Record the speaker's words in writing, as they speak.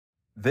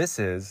This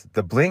is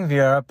the Bling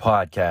Viera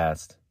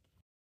podcast.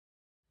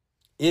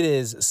 It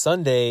is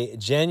Sunday,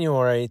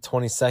 January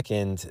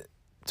 22nd,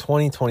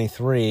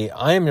 2023.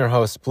 I am your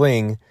host,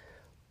 Bling.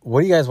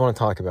 What do you guys want to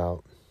talk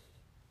about?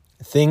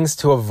 Things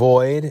to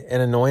avoid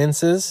and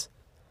annoyances?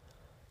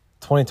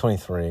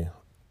 2023.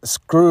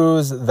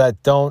 Screws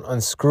that don't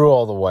unscrew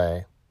all the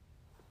way.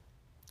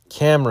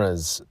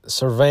 Cameras,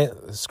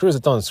 screws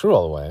that don't unscrew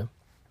all the way.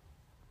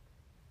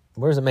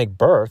 Where does it make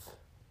birth?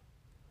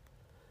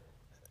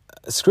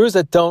 Screws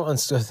that don't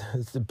unscrew,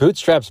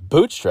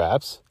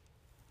 bootstraps.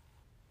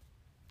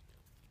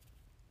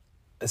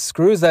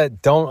 Screws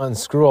that don't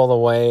unscrew all the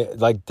way,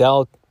 like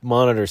Dell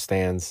monitor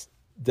stands,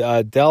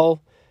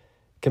 Dell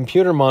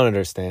computer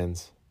monitor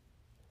stands.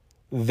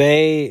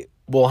 They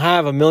will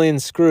have a million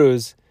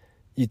screws.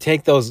 You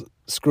take those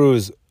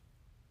screws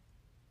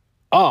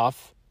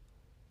off,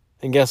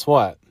 and guess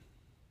what?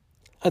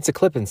 That's a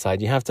clip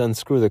inside. You have to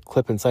unscrew the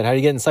clip inside. How do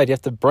you get inside? You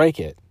have to break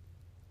it.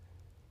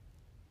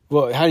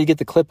 Well, how do you get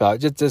the clip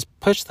out? Just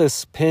push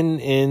this pin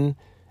in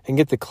and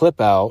get the clip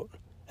out,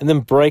 and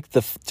then break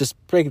it.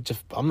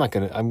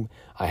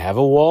 I have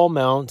a wall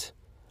mount.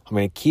 I'm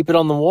gonna keep it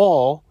on the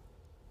wall.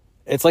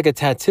 It's like a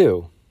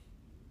tattoo.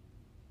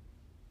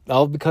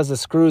 All because the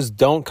screws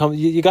don't come.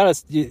 You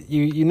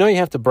know you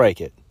have to break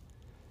it.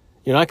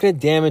 You're not gonna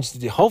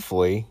damage.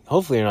 Hopefully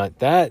you're not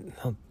that.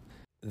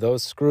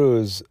 Those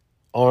screws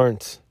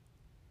aren't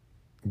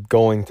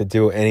going to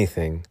do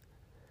anything.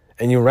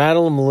 And you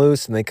rattle them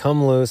loose, and they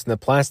come loose, and the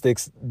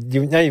plastics.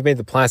 Now you've made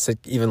the plastic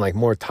even like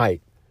more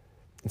tight.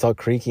 It's all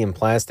creaky and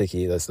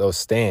plasticky. Those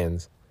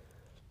stands,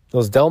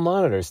 those Dell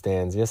monitor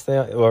stands. Yes, they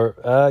are. Or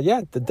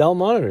the Dell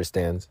monitor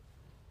stands.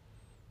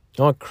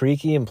 All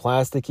creaky and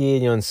plasticky,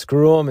 and you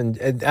unscrew them,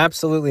 and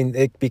absolutely,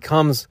 it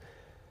becomes.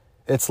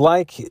 It's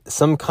like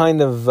some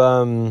kind of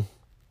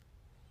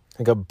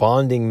like a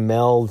bonding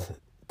meld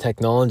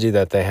technology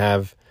that they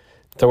have,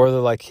 to where they're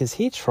like, is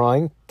he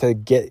trying to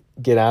get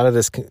out of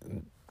this?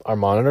 Our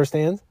monitor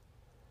stands.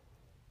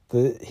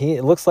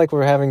 It looks like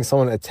we're having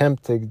someone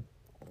attempt to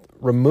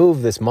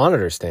remove this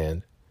monitor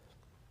stand.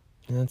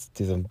 Let's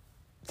do the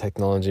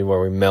technology where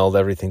we meld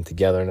everything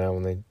together now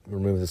when they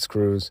remove the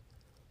screws.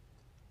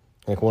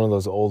 Like one of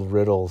those old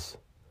riddles,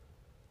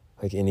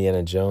 like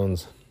Indiana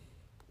Jones.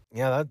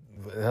 Yeah,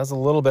 that's a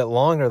little bit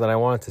longer than I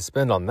wanted to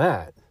spend on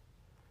that.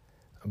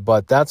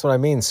 But that's what I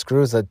mean,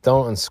 screws that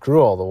don't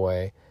unscrew all the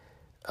way.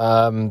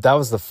 That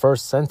was the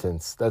first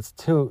sentence.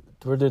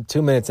 We're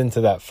 2 minutes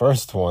into that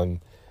first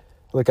one.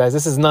 Look, guys,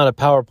 this is not a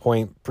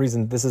PowerPoint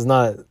present. This is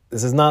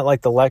not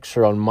like the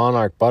lecture on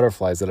monarch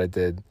butterflies that I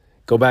did.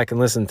 Go back and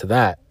listen to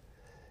that.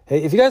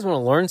 Hey, if you guys want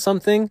to learn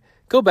something,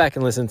 go back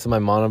and listen to my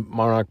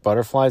monarch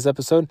butterflies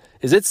episode.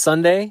 Is it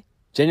Sunday,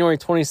 January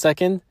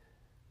 22nd,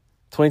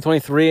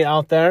 2023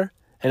 out there?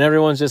 And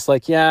everyone's just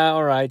like, yeah,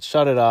 all right,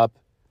 shut it up.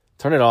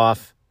 Turn it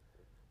off.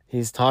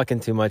 He's talking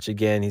too much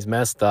again. He's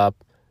messed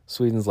up.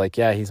 Sweden's like,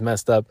 yeah, he's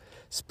messed up.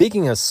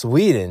 Speaking of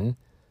Sweden,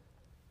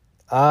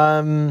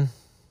 burning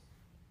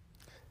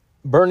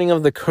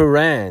of the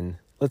Quran.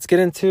 Let's get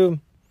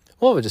into,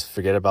 we'll just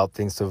forget about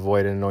things to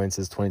avoid and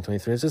annoyances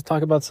 2023. Let's just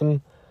talk about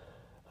some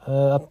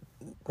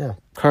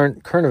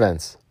current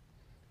events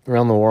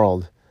around the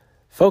world.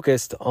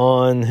 Focused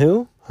on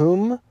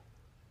whom?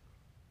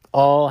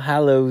 All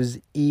Hallows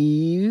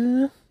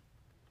Eve,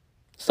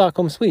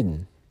 Stockholm,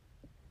 Sweden.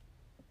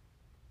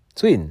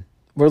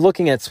 We're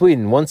looking at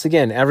Sweden. Once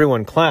again,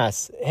 everyone,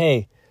 class,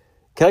 hey,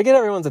 can I get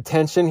everyone's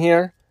attention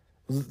here?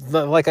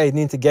 Like I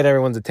need to get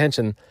everyone's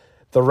attention.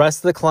 The rest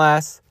of the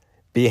class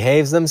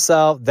behaves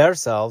themselves,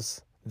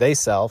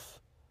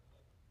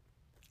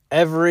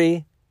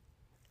 every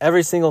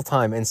single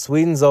time. And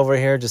Sweden's over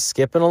here just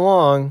skipping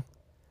along.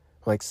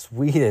 Like,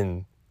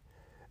 Sweden,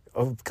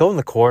 go in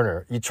the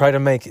corner. You try to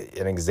make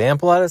an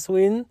example out of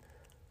Sweden,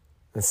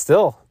 and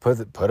still put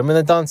them in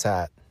the dunce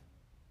hat.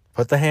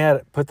 Put the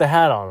hat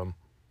on them.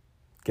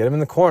 Get him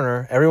in the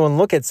corner. Everyone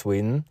look at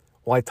Sweden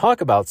while I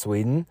talk about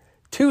Sweden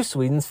to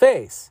Sweden's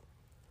face.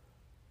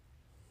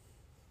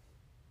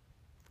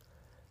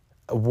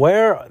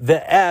 Where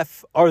the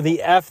F are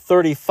the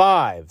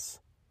F35s?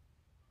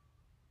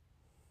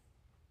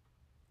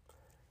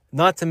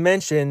 Not to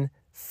mention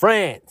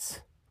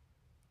France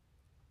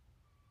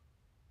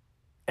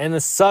and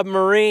the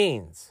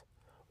submarines.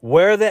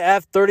 Where the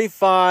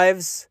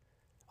F35s?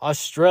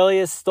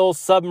 Australia stole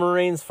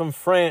submarines from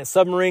France.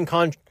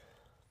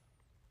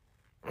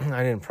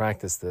 I didn't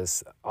practice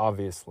this,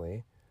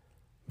 obviously,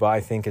 but I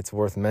think it's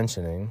worth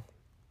mentioning.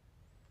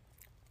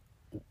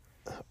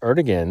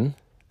 Erdogan.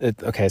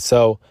 Okay,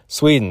 so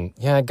Sweden.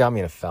 Yeah, it got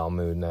me in a foul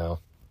mood now.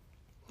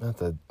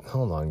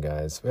 Hold on,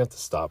 guys. We have to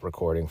stop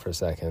recording for a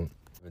second.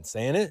 I've been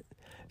saying it.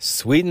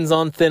 Sweden's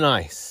on thin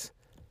ice.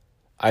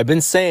 I've been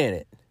saying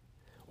it.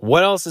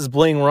 What else is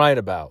Bling right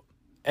about?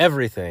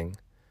 Everything.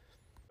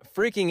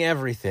 Freaking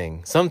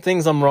everything. Some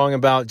things I'm wrong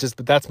about,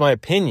 but that's my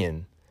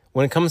opinion.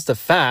 When it comes to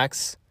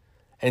facts,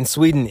 and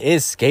Sweden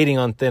is skating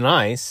on thin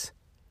ice,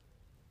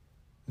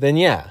 then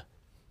yeah.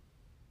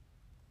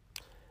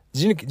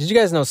 Did you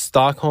guys know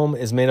Stockholm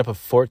is made up of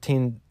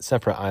 14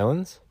 separate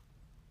islands?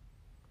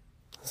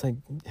 It's like,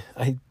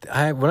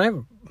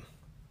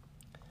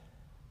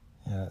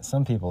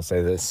 some people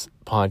say this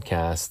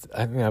podcast,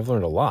 I mean, I've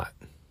learned a lot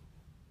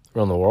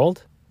around the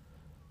world.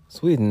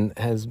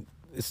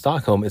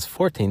 Stockholm is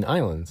 14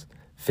 islands.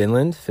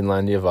 Finland,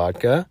 Finlandia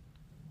vodka,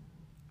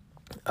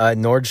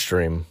 Nord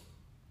Stream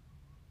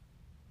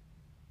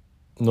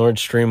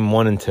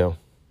 1 and 2.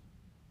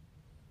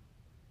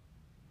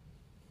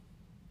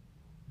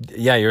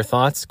 Yeah, your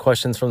thoughts,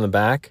 questions from the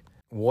back.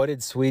 What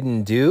did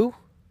Sweden do?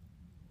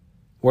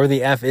 Where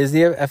the F is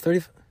the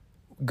F-35?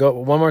 Go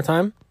one more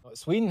time.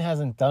 Sweden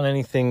hasn't done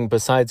anything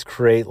besides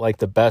create like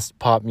the best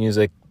pop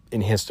music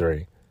in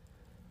history.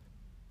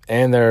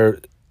 And their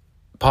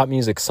pop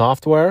music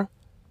software,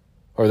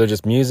 or they're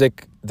just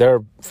music,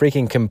 they're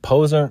freaking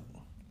composer.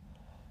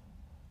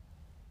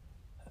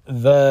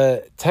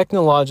 The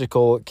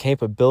technological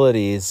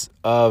capabilities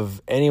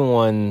of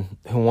anyone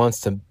who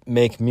wants to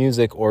make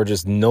music or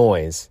just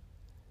noise,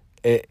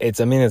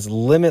 it's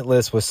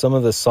limitless with some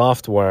of the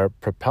software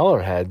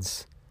propeller head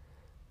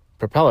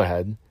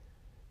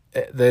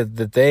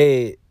that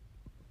they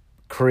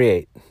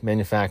create,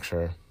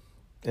 manufacture,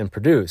 and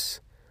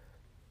produce.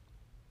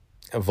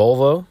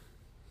 Volvo,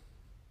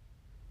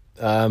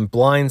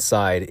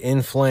 Blindside,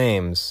 In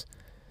Flames,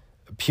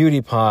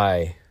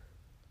 PewDiePie.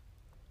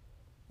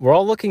 We're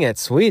all looking at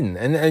Sweden,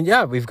 and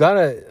yeah, we've got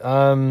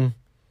a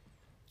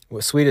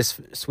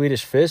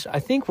Swedish fish. I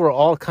think we're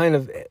all kind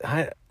of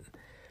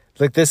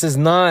like, this is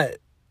not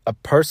a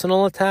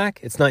personal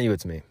attack. It's not you,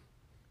 it's me.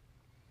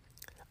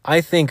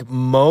 I think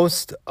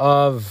most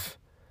of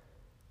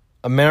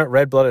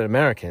red-blooded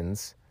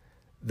Americans,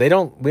 we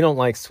don't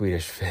like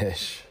Swedish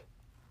fish.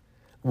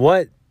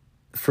 What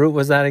fruit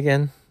was that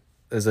again?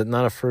 Is it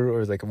not a fruit,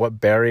 or like what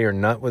berry or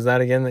nut was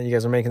that again that you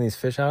guys are making these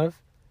fish out of?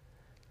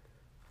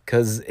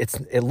 Because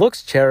it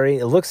looks cherry,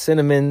 it looks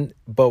cinnamon,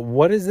 but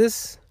what is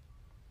this?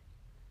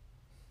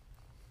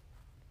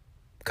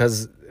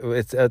 Because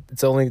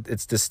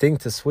it's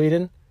distinct to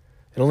Sweden.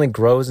 It only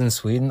grows in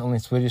Sweden. Only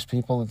Swedish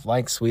people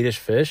like Swedish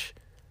fish.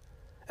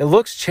 It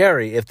looks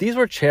cherry. If these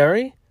were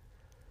cherry,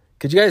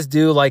 could you guys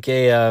do like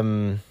a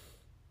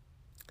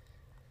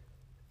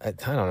I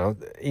don't know,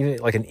 even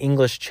like an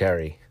English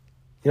cherry?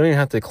 You don't even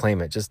have to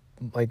claim it. Just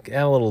like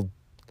add a little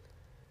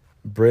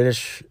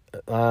British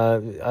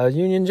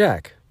Union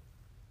Jack.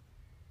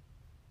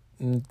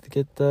 And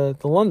get the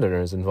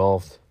Londoners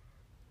involved.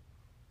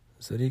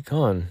 City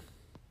Con.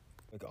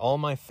 Like all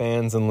my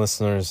fans and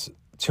listeners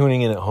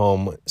tuning in at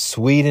home,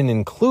 Sweden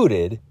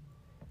included,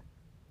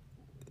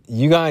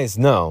 you guys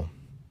know,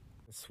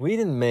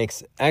 Sweden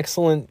makes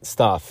excellent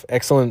stuff,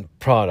 excellent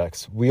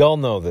products. We all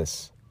know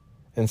this.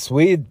 And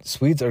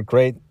Swedes are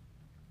great,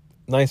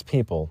 nice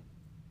people.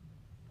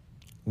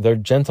 They're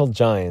gentle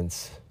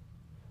giants.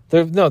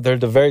 They're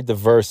very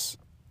diverse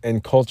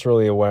and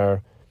culturally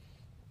aware.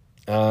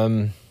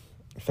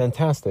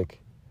 Fantastic.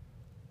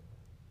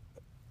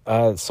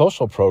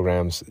 Social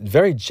programs,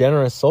 very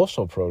generous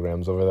social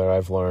programs over there,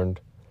 I've learned.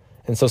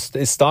 And so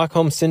is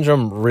Stockholm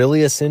Syndrome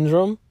really a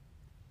syndrome?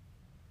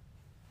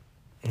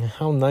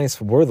 How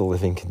nice were the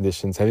living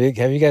conditions? Have you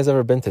guys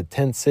ever been to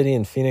Tent City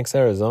in Phoenix,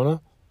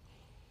 Arizona?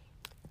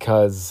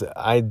 Because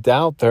I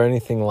doubt they're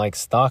anything like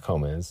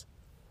Stockholm is.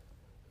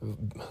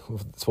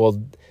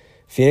 Well,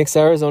 Phoenix,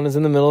 Arizona is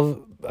in the middle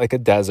of like a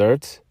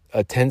desert.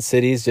 A tent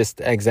city is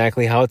just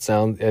exactly how it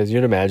sounds, as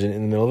you'd imagine,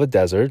 in the middle of a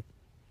desert.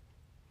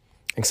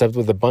 Except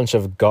with a bunch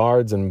of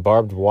guards and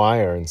barbed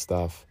wire and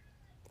stuff.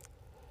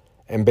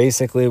 And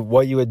basically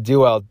what you would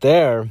do out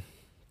there,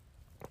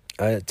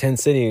 Tent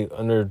City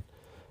under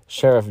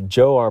Sheriff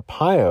Joe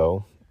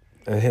Arpaio,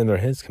 under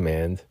his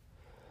command,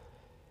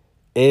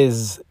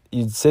 is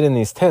you'd sit in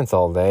these tents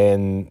all day,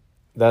 and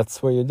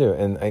that's what you do.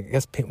 And I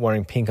guess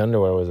wearing pink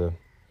underwear was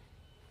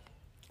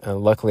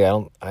luckily,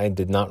 I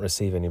did not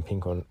receive any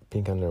pink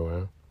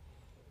underwear.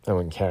 I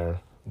wouldn't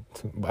care.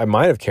 I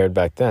might have cared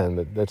back then,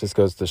 but that just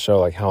goes to show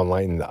like how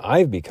enlightened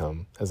I've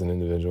become as an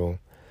individual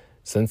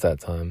since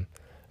that time.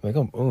 I'm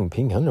like, oh,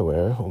 pink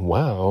underwear.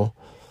 Wow.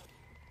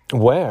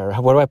 Where?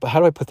 How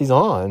do I put these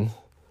on?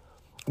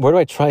 Where do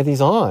I try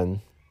these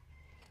on?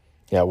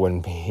 Yeah, it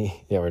wouldn't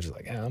be. Yeah, we're just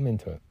like, yeah, I'm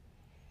into it.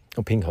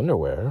 Oh, pink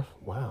underwear.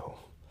 Wow.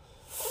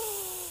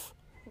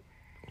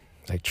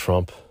 Like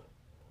Trump.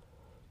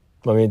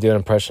 Want me to do an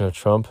impression of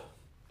Trump?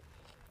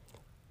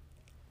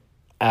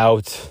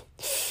 Out.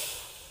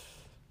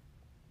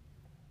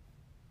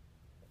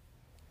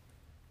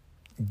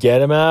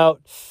 Get him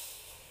out.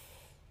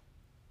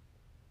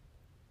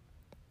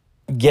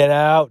 Get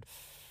out.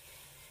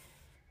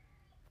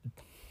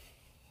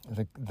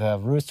 The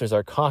roosters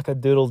are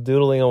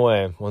cock-a-doodle-doodling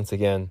away once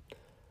again.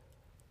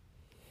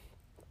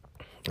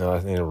 I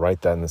need to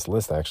write that in this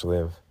list, actually,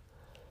 of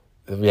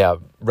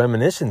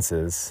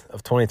reminiscences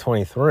of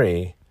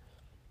 2023.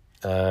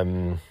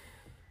 No,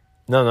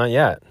 not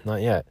yet.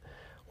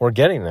 We're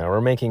getting there.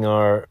 We're making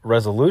our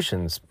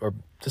resolutions, or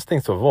just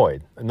things to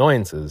avoid,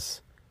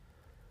 annoyances.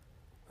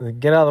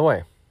 Get out of the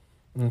way.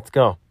 Let's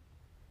go.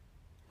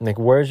 Like,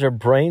 where's your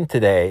brain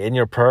today? In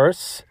your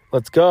purse?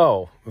 Let's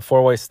go. A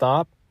four-way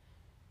stop?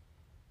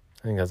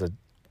 I think that's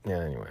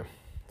anyway.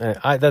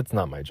 That's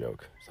not my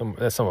joke.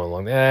 That's somewhere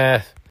along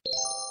there.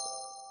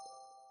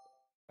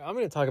 I'm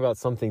going to talk about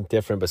something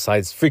different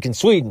besides freaking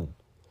Sweden.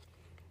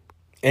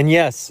 And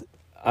yes,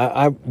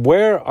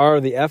 where are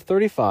the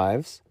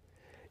F35s?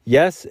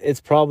 Yes,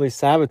 it's probably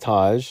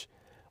sabotage.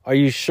 Are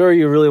you sure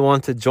you really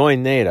want to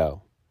join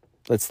NATO?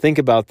 Let's think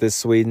about this,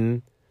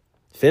 Sweden.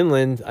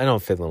 Finland. I know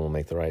Finland will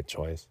make the right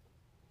choice.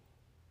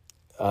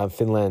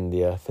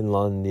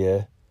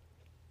 Finlandia.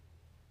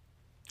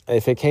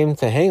 If it came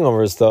to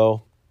hangovers,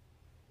 though,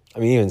 I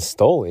mean, even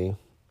Stoli.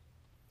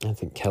 I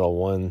think Kettle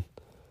One.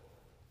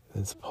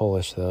 It's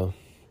Polish, though.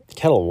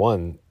 Kettle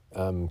One,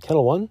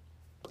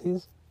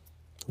 please?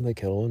 I'd like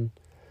Kettle One.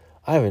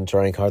 I haven't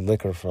drank hard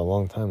liquor for a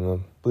long time,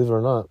 though. Believe it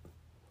or not.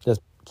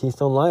 Just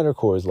Keystone Light or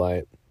Coors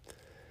Light.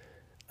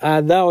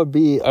 That would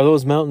be, are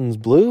those mountains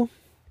blue?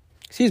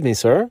 Excuse me,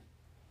 sir.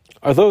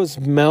 Are those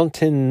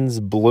mountains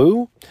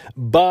blue?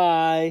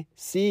 Bye.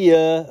 See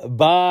ya.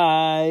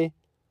 Bye.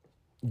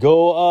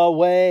 Go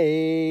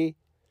away.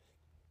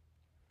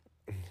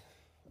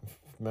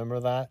 Remember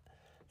that?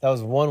 That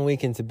was 1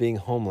 week into being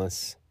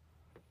homeless.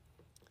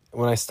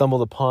 When I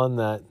stumbled upon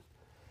that,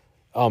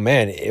 oh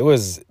man, it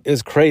was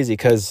crazy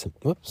because,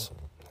 whoops,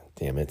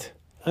 damn it.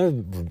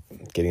 I'm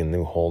getting a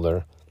new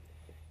holder.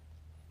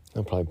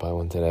 I'll probably buy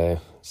one today.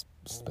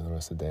 Spend the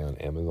rest of the day on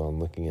Amazon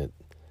looking at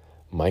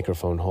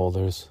microphone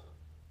holders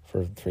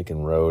for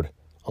freaking Rode.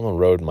 On the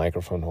Rode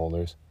microphone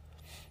holders.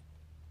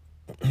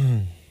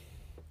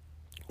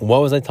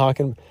 What was I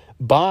talking?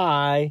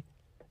 Bye.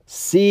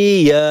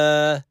 See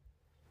ya.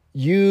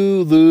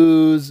 You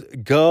lose.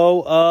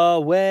 Go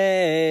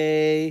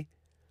away.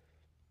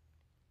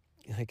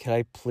 Can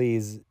I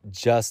please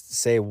just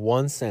say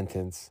one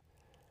sentence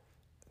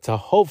to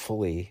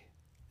hopefully,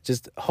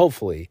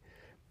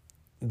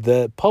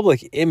 the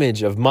public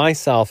image of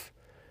myself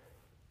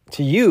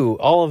to you,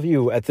 all of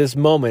you at this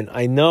moment.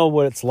 I know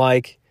what it's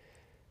like.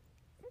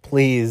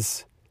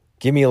 Please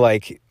give me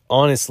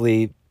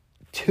honestly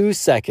 2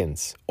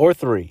 seconds or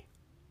 3.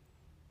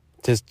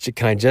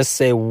 Can I just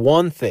say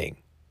one thing?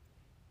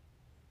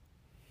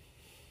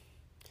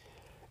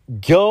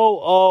 Go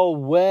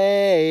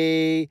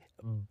away.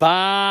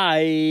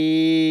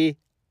 Bye.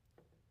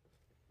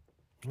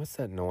 What's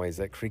that noise?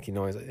 That creaky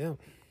noise? Yeah.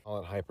 Call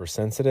it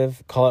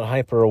hypersensitive. Call it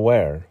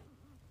hyper-aware.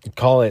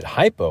 Call it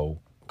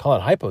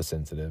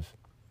hyposensitive.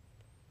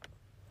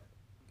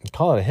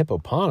 Call it a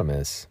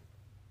hippopotamus.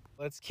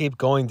 Let's keep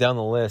going down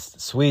the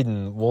list.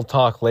 Sweden, we'll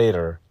talk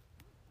later.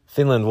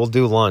 Finland, we'll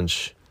do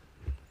lunch.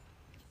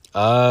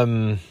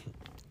 Helsinki.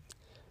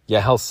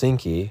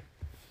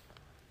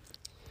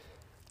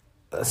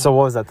 So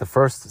what was that, the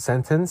first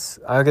sentence?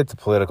 I'll get to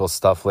political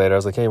stuff later. I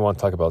was like, hey, you want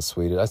to talk about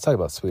Sweden? I was talking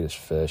about Swedish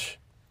fish.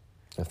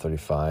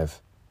 F35.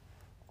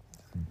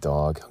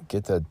 Dog.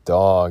 Get that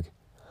dog.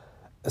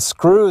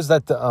 Screws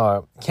that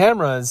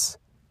cameras,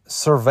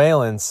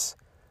 surveillance,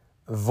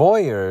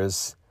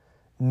 voyeurs,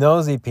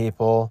 nosy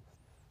people,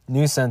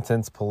 new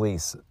sentence,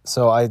 police.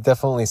 So I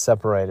definitely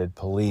separated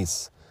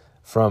police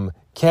from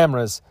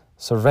cameras,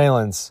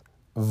 surveillance,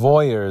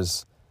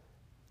 voyeurs,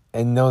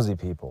 and nosy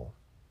people.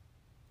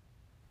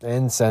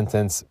 End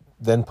sentence,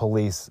 then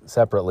police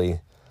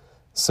separately.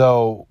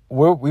 So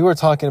we were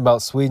talking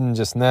about Sweden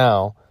just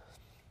now.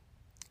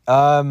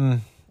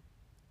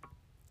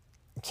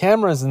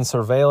 Cameras and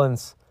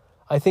surveillance,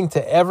 I think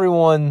to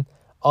everyone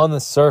on the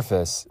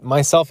surface,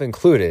 myself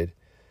included,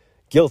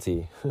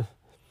 guilty.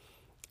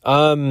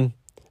 Do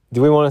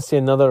we want to see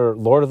another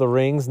Lord of the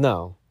Rings?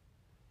 No.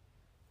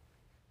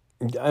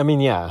 I mean,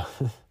 yeah.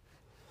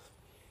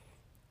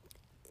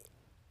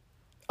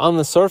 On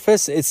the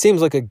surface, it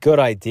seems like a good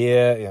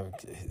idea.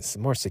 It's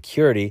more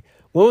security.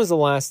 When was the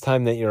last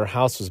time that your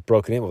house was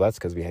broken in? Well, that's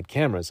because we had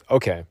cameras.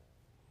 Okay.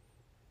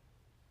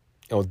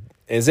 Oh,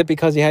 is it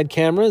because you had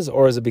cameras,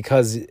 or is it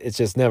because it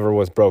just never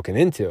was broken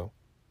into?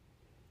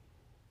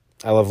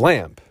 I love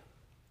lamp.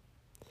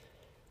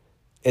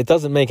 It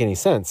doesn't make any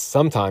sense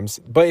sometimes,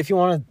 but if you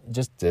want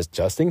to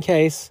just in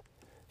case,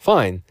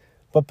 fine.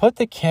 But put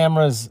the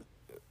cameras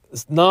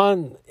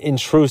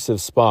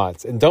non-intrusive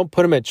spots and don't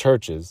put them at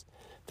churches.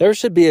 There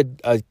should be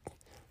a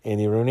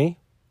Andy Rooney?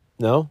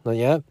 No, not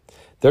yet.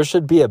 There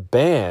should be a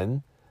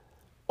ban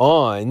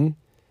on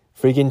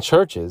freaking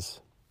churches.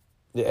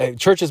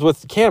 Churches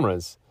with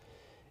cameras.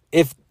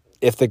 If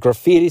the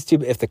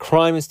if the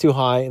crime is too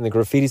high and the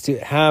graffiti's too,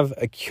 have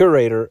a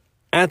curator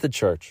at the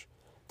church.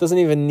 Doesn't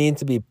even need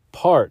to be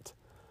part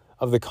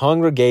of the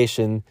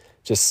congregation,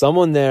 just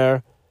someone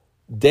there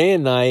day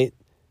and night,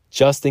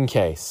 just in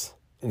case,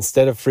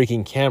 instead of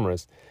freaking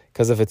cameras.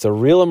 Because if it's a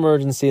real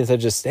emergency, instead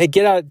of just, hey,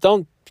 get out,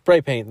 don't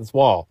spray paint this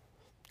wall.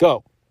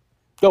 Go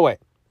away.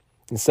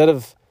 Instead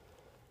of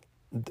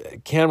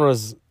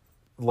cameras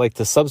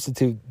to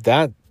substitute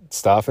that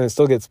stuff, and it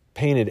still gets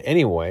painted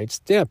anyway,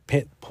 just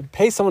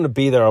pay someone to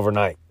be there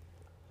overnight.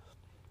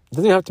 It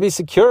doesn't even have to be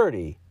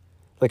security.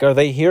 Are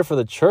they here for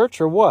the church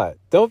or what?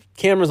 Don't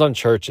cameras on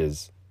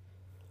churches.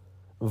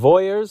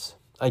 Voyeurs,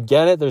 I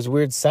get it. There's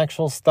weird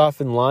sexual stuff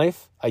in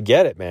life. I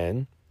get it,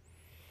 man.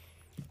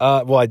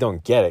 Well, I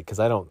don't get it because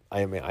I don't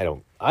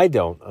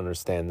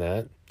understand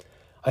that.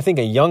 I think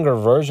a younger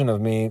version of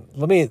me,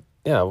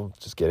 we'll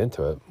just get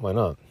into it. Why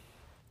not?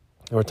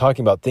 And we're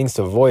talking about things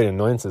to avoid,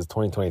 annoyances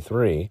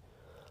 2023.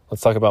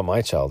 Let's talk about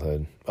my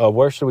childhood.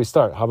 Where should we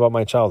start? How about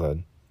my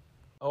childhood?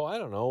 Oh, I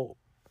don't know.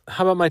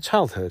 How about my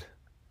childhood?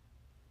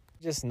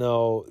 Just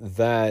know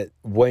that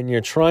when you're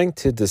trying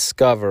to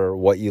discover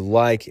what you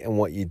like and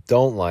what you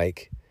don't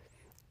like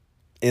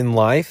in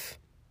life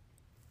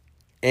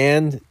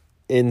and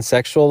in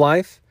sexual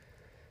life,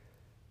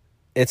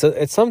 it's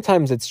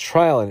sometimes it's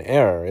trial and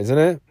error, isn't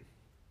it?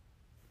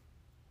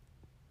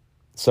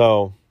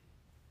 So,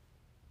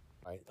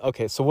 right.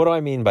 Okay, so what do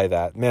I mean by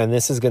that? Man,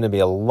 this is going to be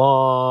a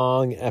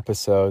long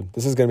episode.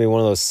 This is going to be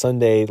one of those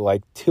Sunday,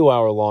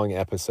 2-hour long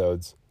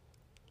episodes.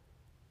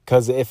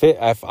 Because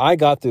if I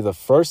got through the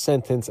first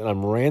sentence and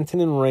I'm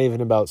ranting and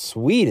raving about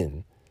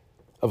Sweden,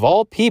 of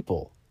all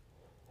people,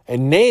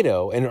 and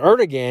NATO and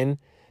Erdogan,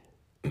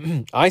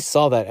 I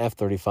saw that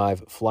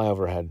F35 fly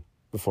overhead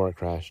before it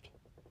crashed.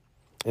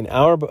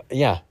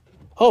 Yeah.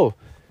 Oh,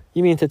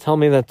 you mean to tell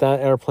me that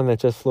airplane that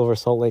just flew over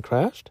Salt Lake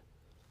crashed?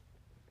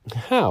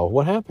 How?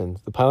 What happened?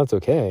 The pilot's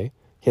okay.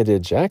 He had to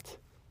eject?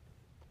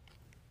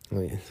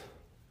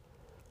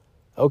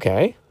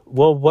 Okay.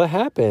 Well, what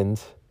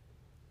happened?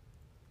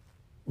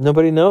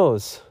 Nobody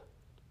knows.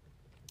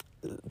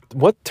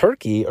 What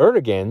Turkey,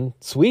 Erdogan,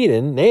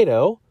 Sweden,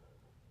 NATO?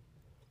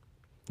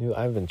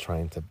 I've been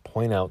trying to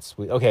point out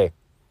Sweden. Okay.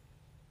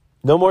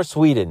 No more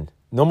Sweden.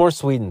 No more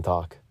Sweden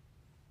talk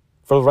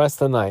for the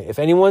rest of the night. If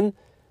anyone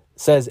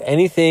says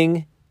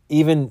anything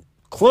even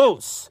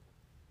close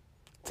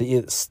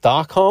to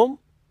Stockholm,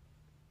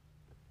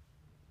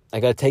 I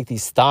got to take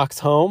these stocks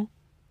home.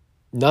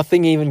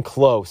 Nothing even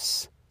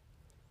close.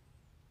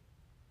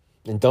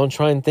 And don't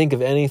try and think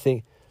of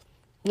anything.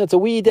 That's a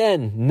weed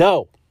den.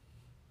 No.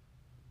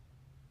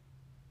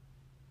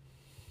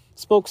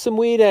 Smoke some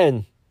weed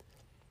in.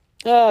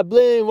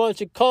 Bling, why don't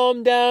you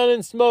calm down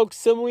and smoke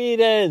some weed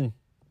in?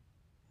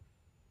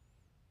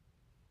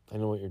 I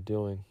know what you're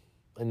doing.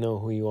 I know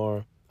who you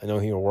are. I know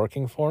who you're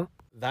working for.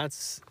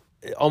 That's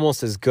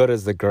almost as good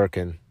as the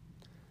gherkin.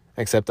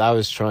 Except I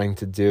was trying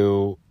to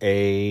do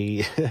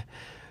it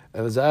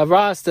was a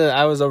Rasta.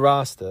 I was a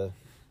Rasta.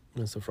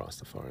 It's a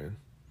Rastafarian.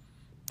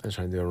 I was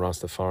trying to do a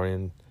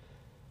Rastafarian.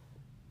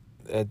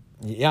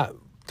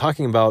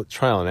 Talking about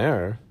trial and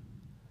error.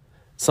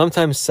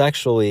 Sometimes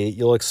sexually,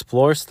 you'll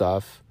explore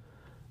stuff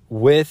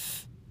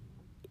with,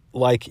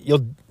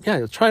 you'll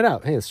try it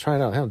out. Hey, let's try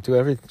it out.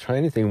 Hey, try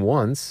anything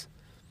once.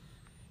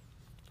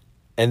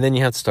 And then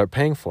you have to start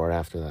paying for it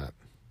after that.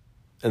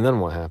 And then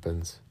what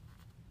happens?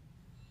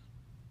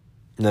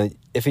 Now,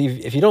 if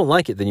you don't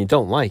like it, then you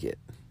don't like it.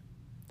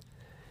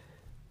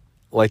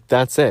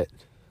 That's it.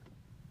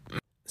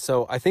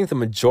 So I think the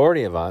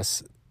majority of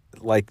us,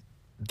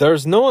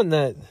 there's no one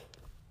that...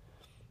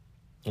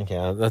 Okay,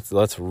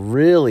 let's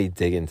really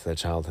dig into the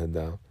childhood,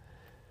 though.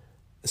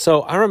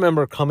 So I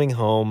remember coming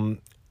home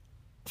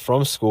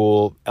from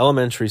school,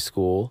 elementary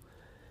school,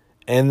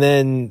 and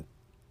then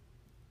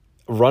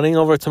running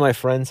over to my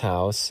friend's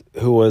house,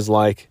 who was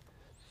my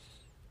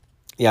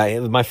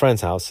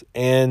friend's house.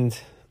 And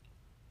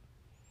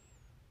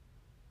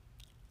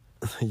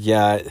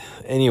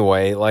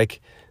anyway,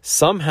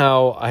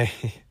 somehow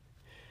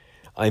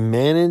I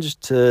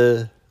managed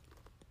to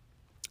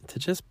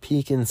just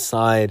peek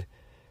inside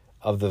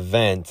of the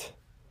vent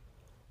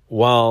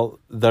while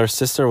their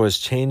sister was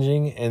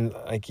changing. And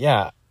I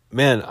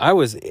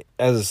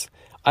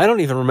don't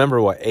even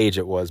remember what age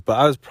it was, but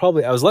I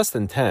was less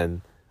than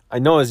 10. I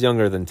know I was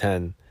younger than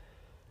 10.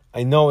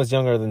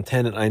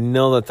 And I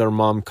know that their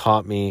mom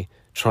caught me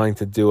trying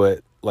to do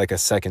it a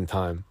second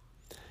time.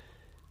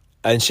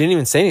 And she didn't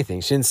even say anything.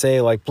 She didn't say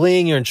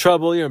Bling, you're in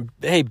trouble.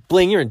 Hey,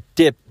 Bling, you're in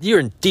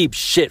deep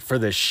shit for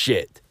this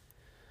shit.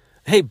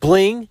 Hey,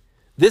 Bling,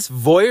 this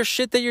voyeur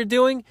shit that you're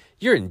doing,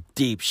 you're in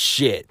deep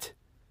shit.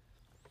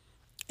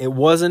 It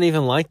wasn't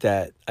even like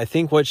that. I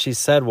think what she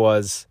said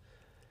was,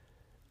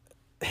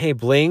 hey,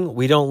 Bling,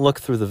 we don't look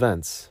through the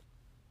vents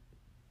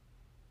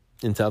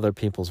into other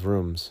people's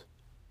rooms.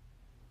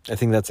 I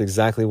think that's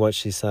exactly what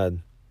she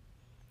said.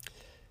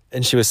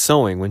 And she was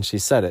sewing when she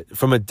said it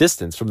from a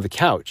distance, from the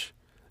couch.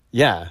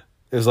 Yeah,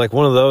 it was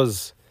one of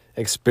those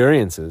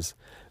experiences.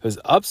 It was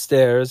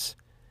upstairs.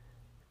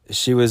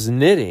 She was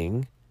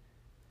knitting.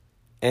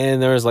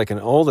 And there was an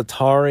old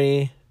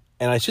Atari.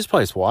 And she's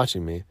probably just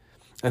watching me.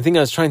 I think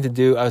I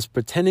was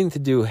pretending to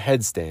do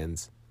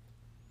headstands.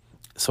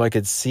 So I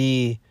could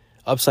see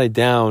upside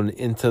down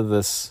into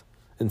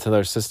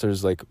their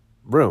sister's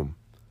room.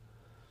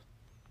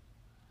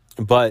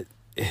 But,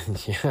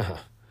 yeah.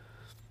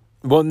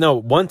 Well, no,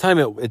 one time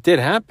it did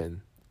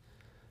happen.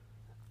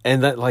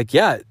 And that,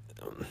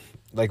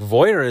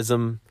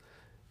 voyeurism,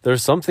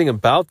 there's something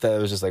about that.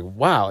 It was just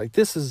wow,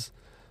 this is,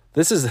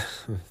 oh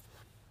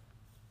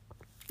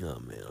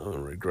man, I'm going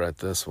to regret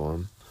this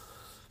one.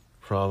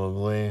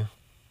 Probably.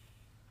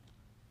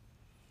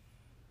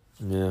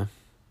 Yeah.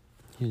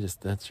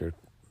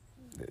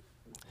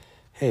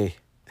 Hey,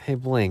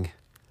 Bling.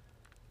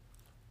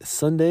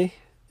 Sunday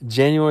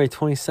January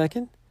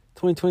 22nd,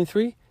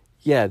 2023?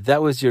 Yeah,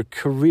 that was your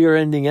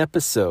career-ending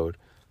episode.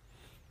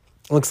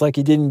 Looks like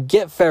you didn't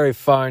get very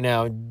far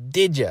now,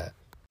 did ya?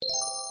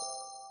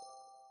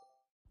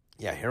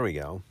 Yeah, here we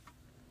go.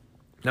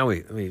 Now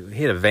we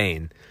hit a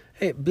vein.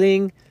 Hey,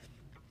 Bling,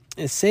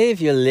 save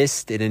your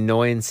list in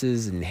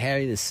annoyances and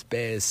Harry the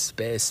spare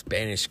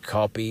Spanish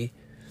copy.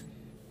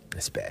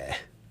 Spare.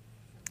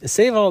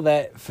 Save all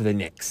that for the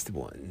next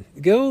one.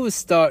 Go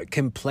start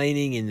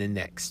complaining in the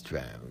next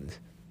round.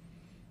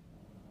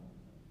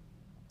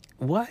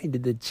 Why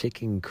did the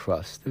chicken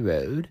cross the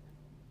road?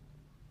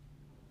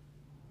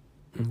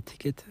 To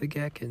get to the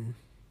gherkin.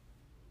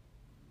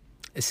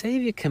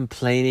 Save your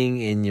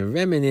complaining and your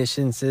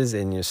reminiscences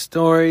and your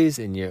stories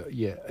and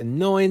your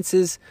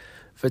annoyances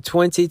for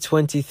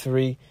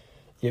 2023.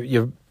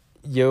 Your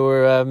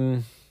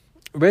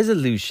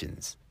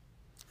resolutions.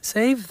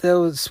 Save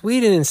those.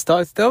 Sweden and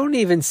Stockholm. Don't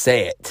even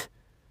say it.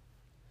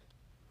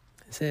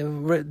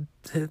 Save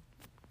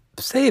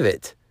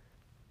it.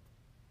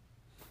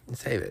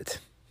 Save it.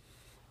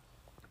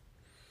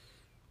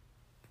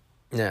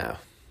 Now,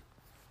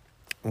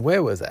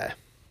 where was I?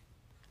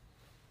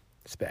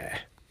 Spare.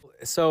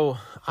 So,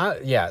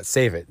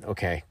 save it.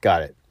 Okay,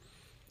 got it.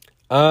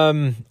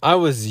 I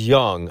was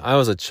young. I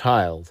was a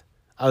child.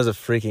 I was a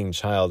freaking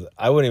child.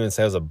 I wouldn't even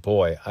say I was a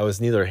boy. I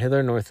was neither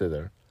hither nor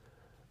thither.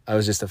 I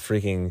was just a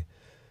freaking,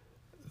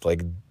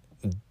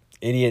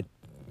 idiot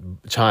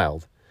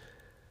child.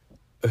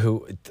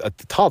 A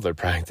toddler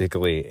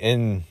practically.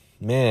 And,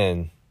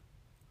 man,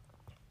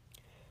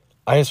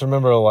 I just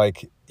remember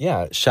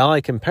shall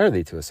I compare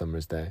thee to a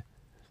summer's day?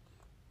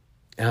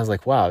 And I was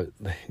like, wow,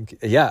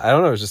 yeah, I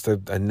don't know, it was just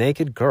a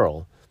naked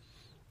girl.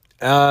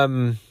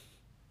 And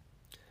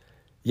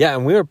we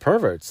were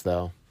perverts,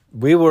 though.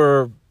 We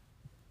were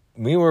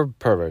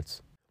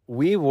perverts.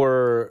 We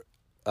were,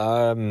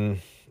 I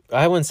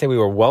wouldn't say we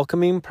were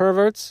welcoming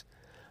perverts.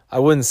 I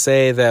wouldn't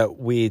say that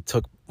we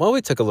took a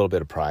little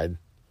bit of pride.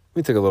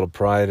 We took a little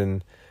pride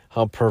in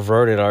how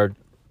perverted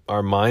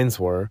our minds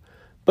were.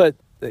 But,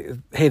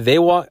 hey,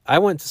 I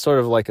went to sort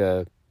of like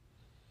a,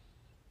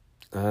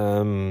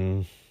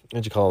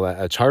 what'd you call that?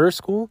 A charter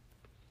school?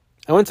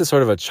 I went to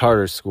sort of a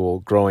charter school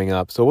growing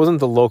up, so it wasn't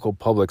the local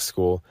public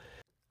school.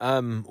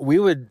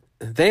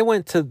 They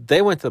went to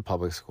the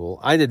public school.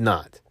 I did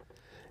not.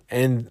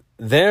 And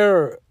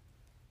their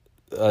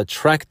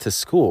trek to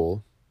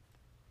school,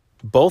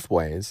 both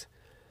ways,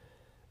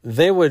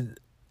 they would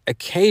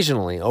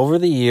occasionally, over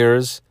the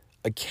years,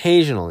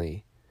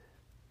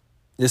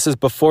 this is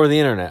before the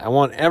internet. I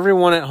want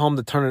everyone at home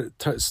to turn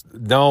it.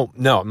 No,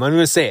 I'm not even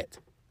going to say it.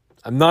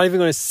 I'm not even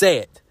going to say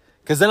it.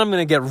 Because then I'm going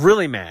to get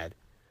really mad.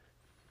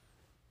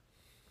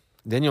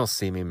 Then you'll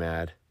see me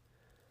mad.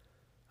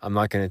 I'm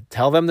not going to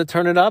tell them to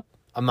turn it up.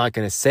 I'm not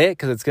going to say it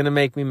because it's going to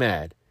make me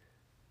mad.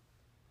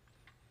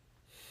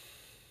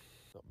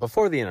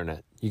 Before the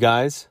internet, you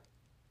guys.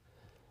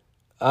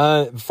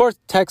 Before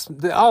text,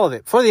 all of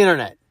it. Before the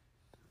internet.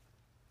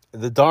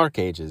 The dark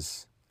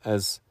ages.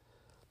 As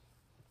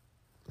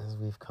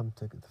we've come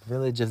to the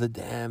village of the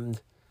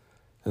damned.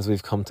 As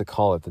we've come to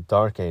call it. The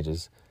dark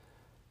ages.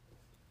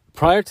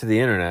 Prior to the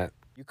internet,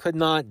 you could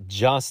not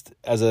just,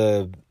 as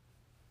a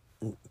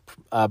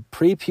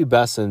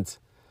prepubescent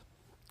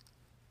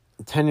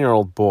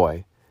 10-year-old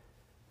boy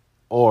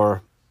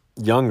or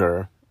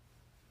younger,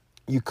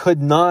 you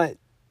could not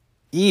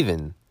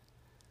even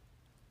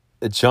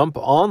jump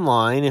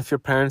online if your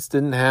parents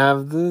didn't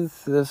have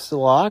the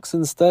locks.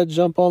 Instead,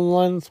 jump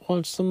online and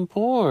watch some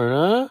porn,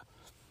 huh?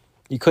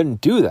 You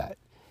couldn't do that.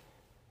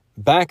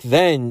 Back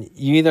then,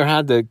 you either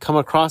had to come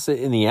across it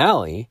in the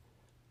alley,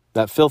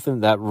 that filth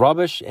and that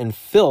rubbish and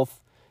filth,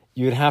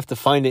 you would have to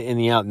find it in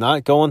the out,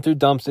 not going through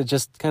dumps. It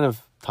just kind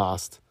of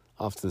tossed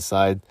off to the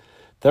side.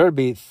 There would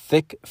be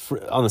thick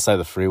on the side of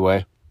the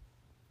freeway.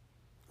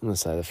 On the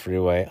side of the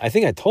freeway. I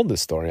think I told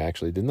this story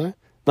actually, didn't I?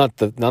 Not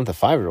the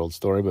 5-year-old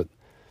story, but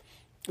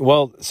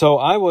so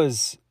I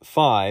was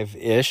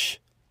 5-ish.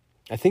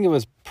 I think it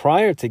was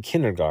prior to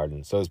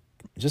kindergarten, so it was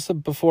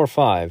just before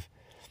 5.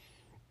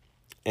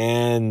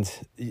 And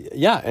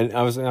and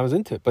I was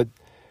into it, but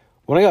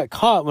when I got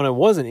caught, when I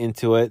wasn't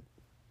into it,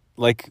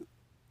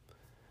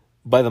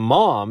 by the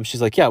mom, she's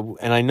like, yeah,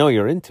 and I know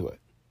you're into it.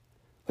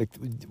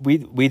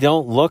 We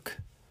don't look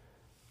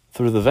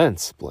through the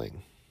vents,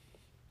 Bling,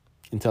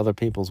 into other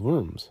people's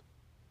rooms.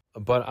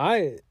 But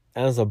I,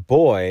 as a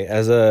boy,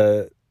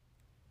 I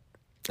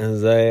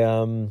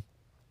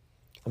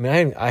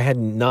had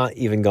not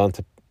even gone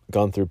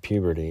through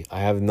puberty. I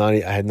had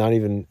not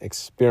even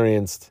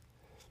experienced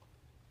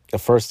a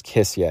first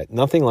kiss yet.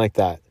 Nothing like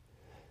that.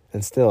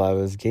 And still, I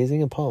was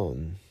gazing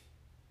upon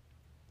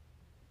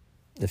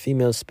the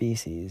female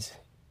species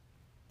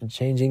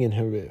changing in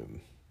her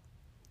room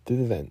through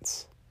the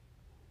vents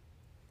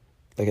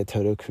like a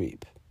total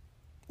creep.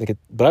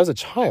 But I was a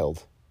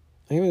child.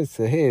 I even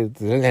say, hey, it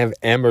didn't have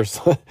amber.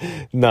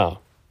 No.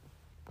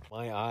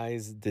 My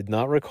eyes did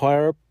not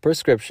require a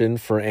prescription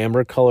for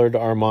amber-colored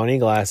Armani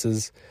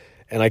glasses,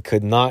 and I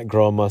could not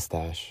grow a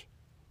mustache.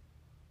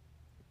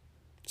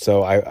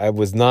 So I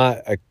was not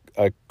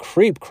a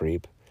creep,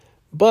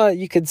 but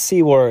you could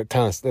see where it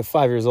kind of,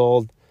 5 years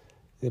old,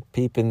 he's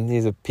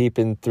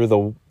peeping through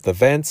the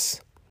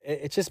vents.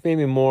 It just made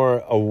me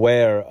more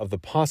aware of the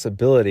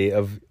possibility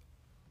of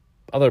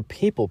other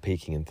people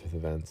peeking in through the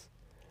vents.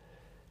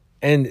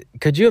 And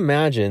could you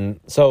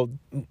imagine, so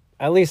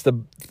at least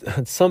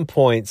at some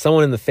point,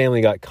 someone in the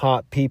family got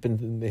caught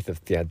peeping.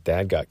 Yeah,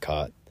 Dad got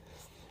caught.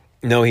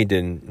 No, he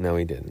didn't.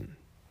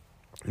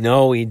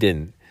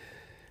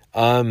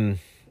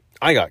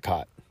 I got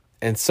caught.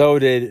 And so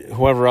did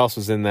whoever else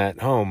was in that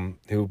home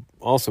who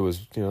also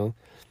was,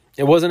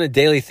 it wasn't a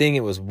daily thing.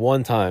 It was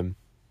one time.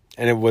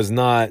 And it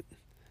wasn't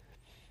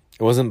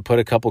put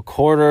a couple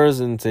quarters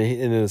in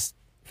this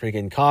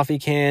freaking coffee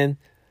can.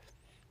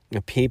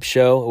 A peep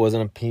show. It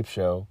wasn't a peep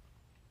show.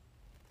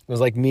 It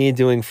was like me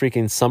doing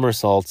freaking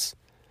somersaults,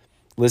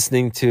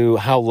 listening to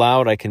how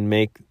loud I can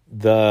make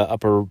the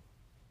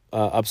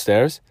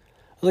upstairs.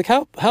 I was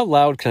like, how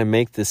loud can I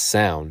make this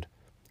sound?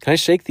 Can I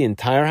shake the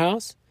entire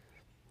house?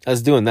 I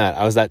was doing that.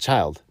 I was that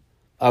child.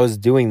 I was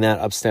doing that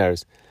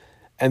upstairs.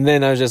 And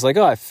then I was just like,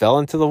 I fell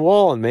into the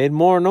wall and made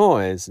more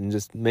noise and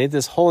just made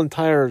this whole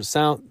entire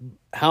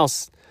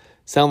house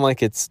sound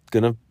like it's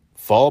going to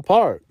fall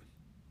apart.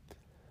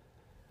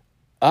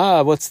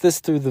 What's this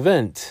through the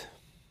vent?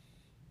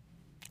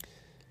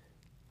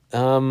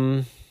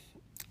 I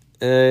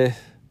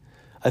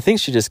think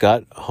she just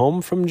got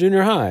home from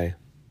junior high.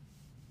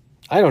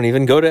 I don't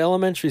even go to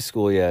elementary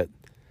school yet.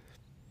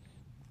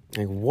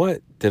 Like,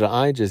 what did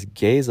I just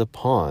gaze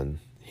upon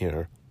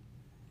here?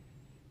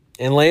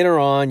 And later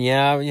on,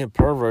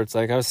 perverts,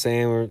 like I was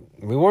saying,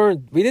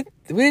 we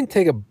didn't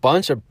take a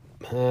bunch of,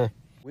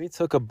 we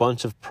took a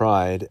bunch of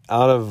pride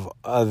out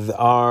of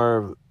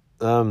our,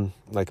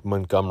 like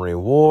Montgomery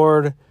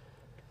Ward,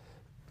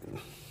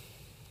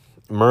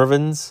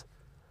 Mervyn's,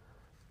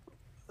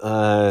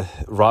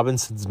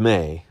 Robinson's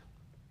May.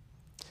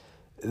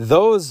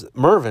 Those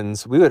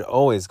Mervyns, we would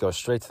always go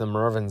straight to the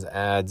Mervyn's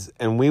ads,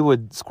 and we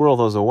would squirrel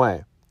those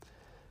away.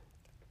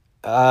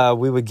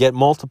 We would get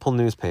multiple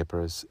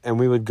newspapers, and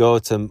we would go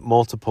to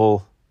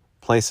multiple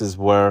places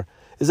where,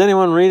 is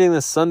anyone reading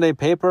this Sunday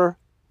paper?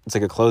 It's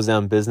like a closed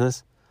down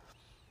business.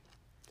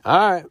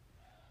 All right.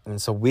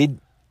 And so we'd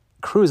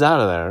cruise out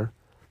of there.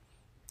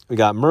 We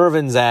got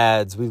Mervyn's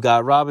ads. We've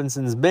got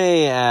Robinson's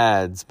May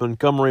ads,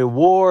 Montgomery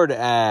Ward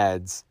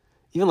ads,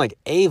 even like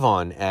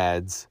Avon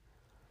ads.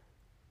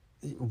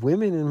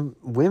 Women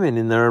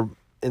in their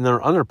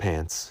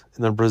underpants,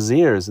 in their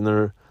brasiers, in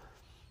their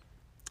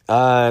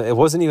it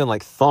wasn't even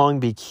like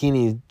thong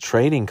bikini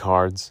trading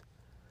cards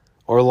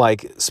or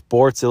like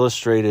Sports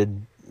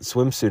Illustrated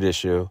swimsuit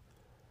issue.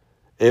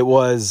 It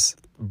was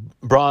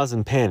bras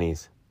and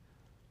panties.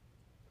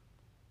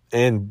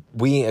 And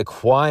we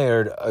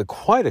acquired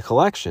quite a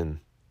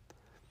collection.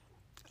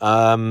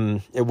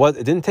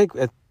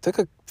 It took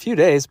a few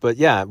days, but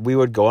yeah, we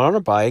would go on our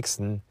bikes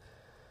and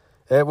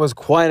it was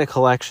quite a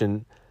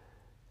collection.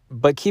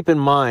 But keep in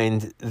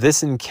mind,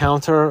 this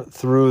encounter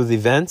through the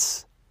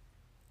vents,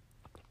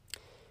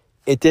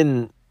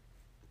 that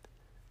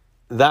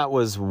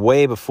was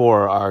way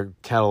before our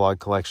catalog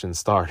collection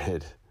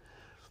started.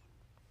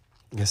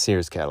 A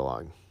Sears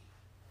catalog.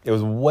 It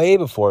was way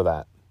before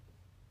that.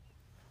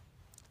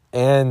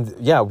 And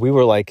yeah, we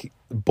were like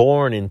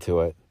born into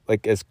it,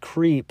 like as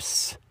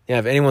creeps. Yeah,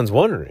 if anyone's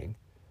wondering,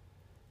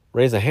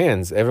 raise the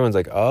hands. Everyone's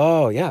like,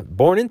 oh yeah,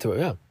 born into it,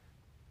 yeah.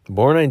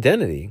 Born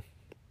identity.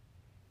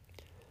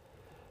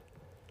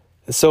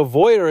 So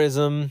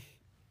voyeurism,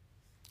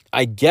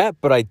 I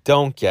get, but I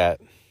don't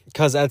get.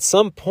 Because at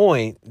some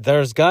point,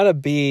 there's got to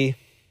be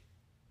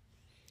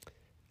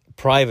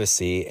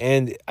privacy.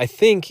 And I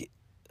think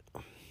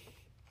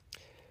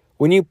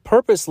when you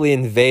purposely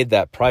invade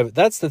that private,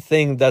 that's the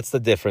thing, that's the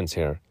difference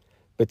here.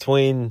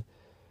 Between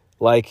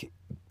like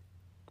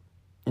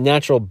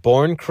natural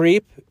born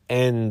creep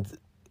and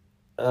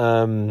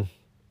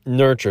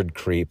nurtured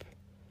creep.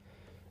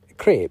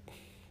 Creep.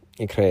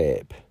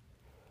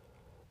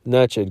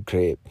 Nurtured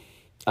creep.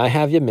 I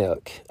have your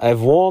milk.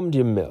 I've warmed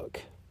your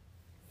milk.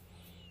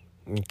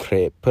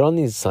 Creep. Put on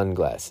these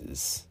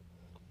sunglasses.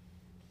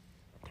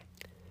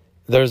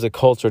 There's a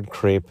cultured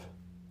creep.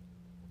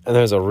 And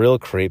there's a real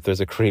creep.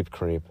 There's a creep.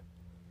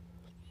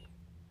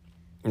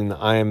 And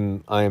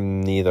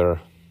I'm neither.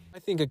 I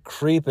think a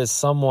creep is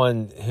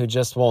someone who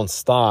just won't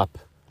stop.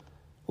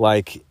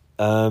 Like,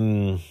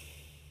 again,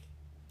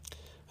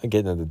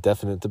 it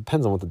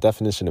depends on what the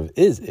definition of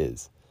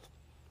is.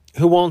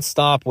 Who won't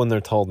stop when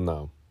they're told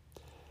no.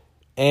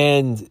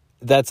 And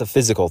that's a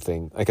physical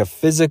thing. Like a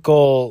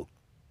physical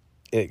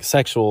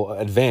sexual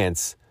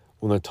advance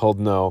when they're told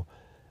no.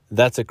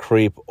 That's a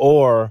creep.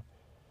 Or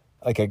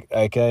like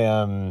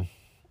a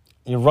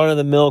your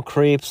run-of-the-mill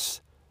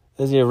creeps.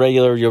 Those are your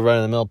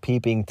run-of-the-mill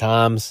peeping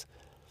toms.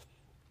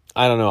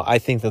 I don't know. I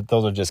think that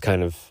those are just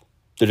kind of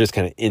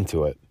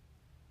into it.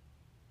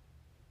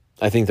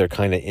 I think they're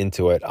kind of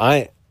into it.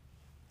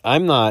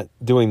 I'm not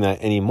doing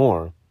that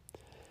anymore.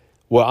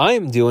 What I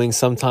am doing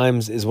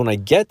sometimes is when I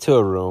get to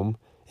a room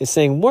is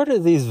saying, where do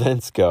these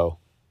vents go?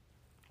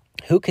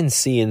 Who can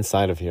see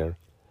inside of here?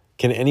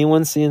 Can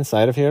anyone see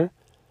inside of here?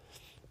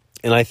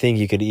 And I think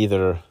you could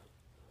either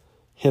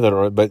hit it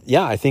or, but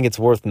yeah, I think it's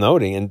worth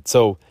noting. And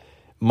so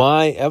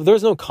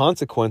there's no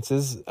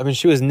consequences. I mean,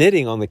 she was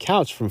knitting on the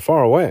couch from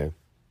far away.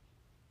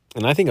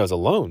 And I think I was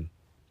alone.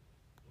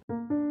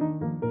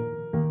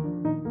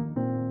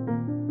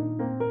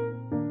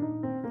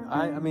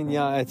 I mean,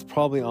 yeah, it's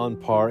probably on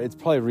par. It's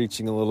probably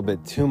reaching a little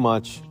bit too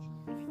much.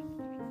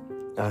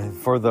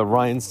 For the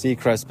Ryan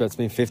Seacrest bets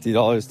me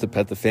 $50 to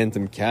pet the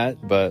phantom cat,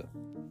 but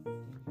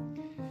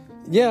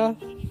yeah,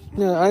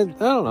 I don't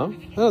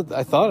know.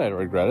 I thought I'd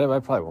regret it, but I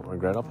probably won't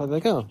regret it. I'll probably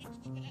be like,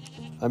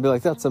 I'd be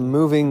like, that's a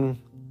moving,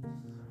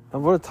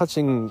 what a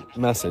touching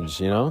message,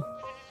 you know?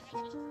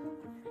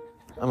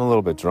 I'm a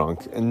little bit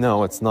drunk, and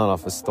no, it's not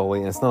off of Stoli,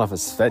 and it's not off of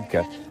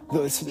Svedka.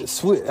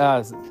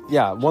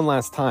 One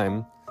last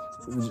time,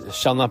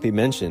 shall not be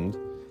mentioned.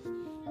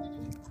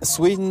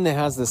 Sweden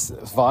has this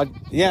vodka.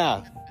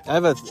 Yeah, I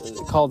have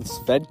called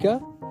Svedka.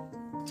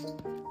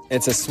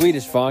 It's a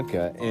Swedish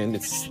vodka, and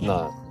it's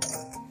not.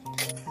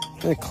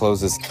 It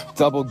closes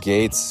double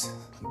gates.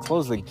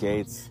 Close the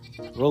gates.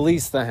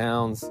 Release the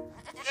hounds.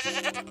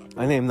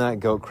 I named that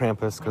goat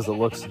Krampus because it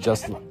looks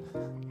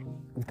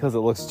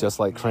just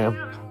like Kramp.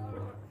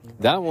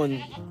 That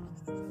one,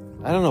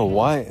 I don't know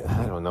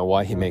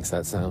why he makes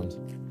that sound.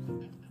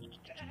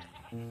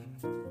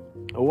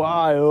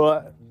 Why?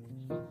 What?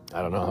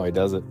 I don't know how he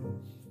does it,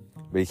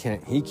 but he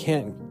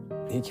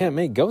can't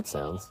make goat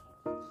sounds.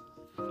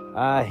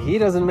 He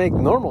doesn't make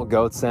normal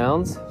goat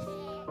sounds.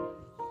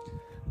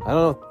 I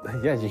don't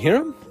know. Yeah, you hear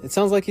him? It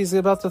sounds like he's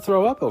about to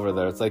throw up over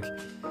there. It's like,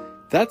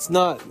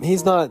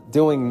 he's not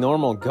doing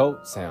normal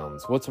goat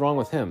sounds. What's wrong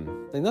with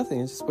him? Like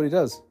nothing, it's just what he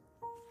does.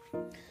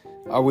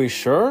 Are we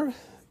sure?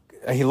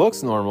 He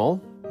looks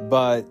normal,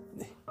 but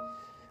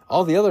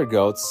all the other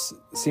goats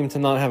seem to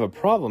not have a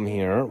problem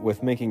here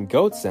with making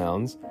goat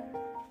sounds.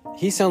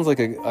 He sounds like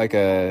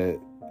a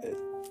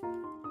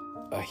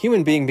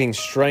human being being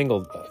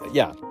strangled.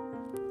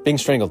 Being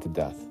strangled to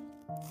death.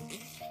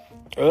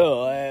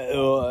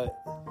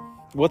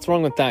 What's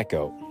wrong with that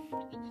goat?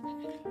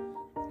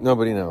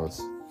 Nobody knows.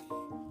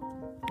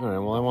 All right,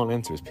 well, I want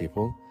answers,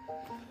 people.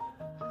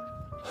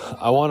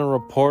 I want a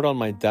report on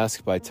my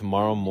desk by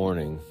tomorrow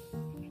morning.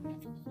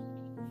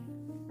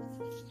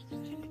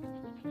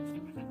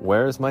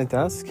 Where's my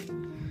desk?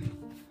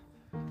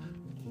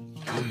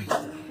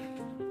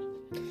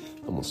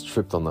 Almost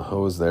tripped on the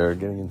hose there,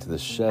 getting into the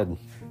shed.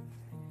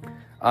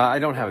 I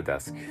don't have a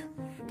desk.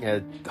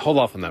 Hold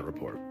off on that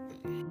report.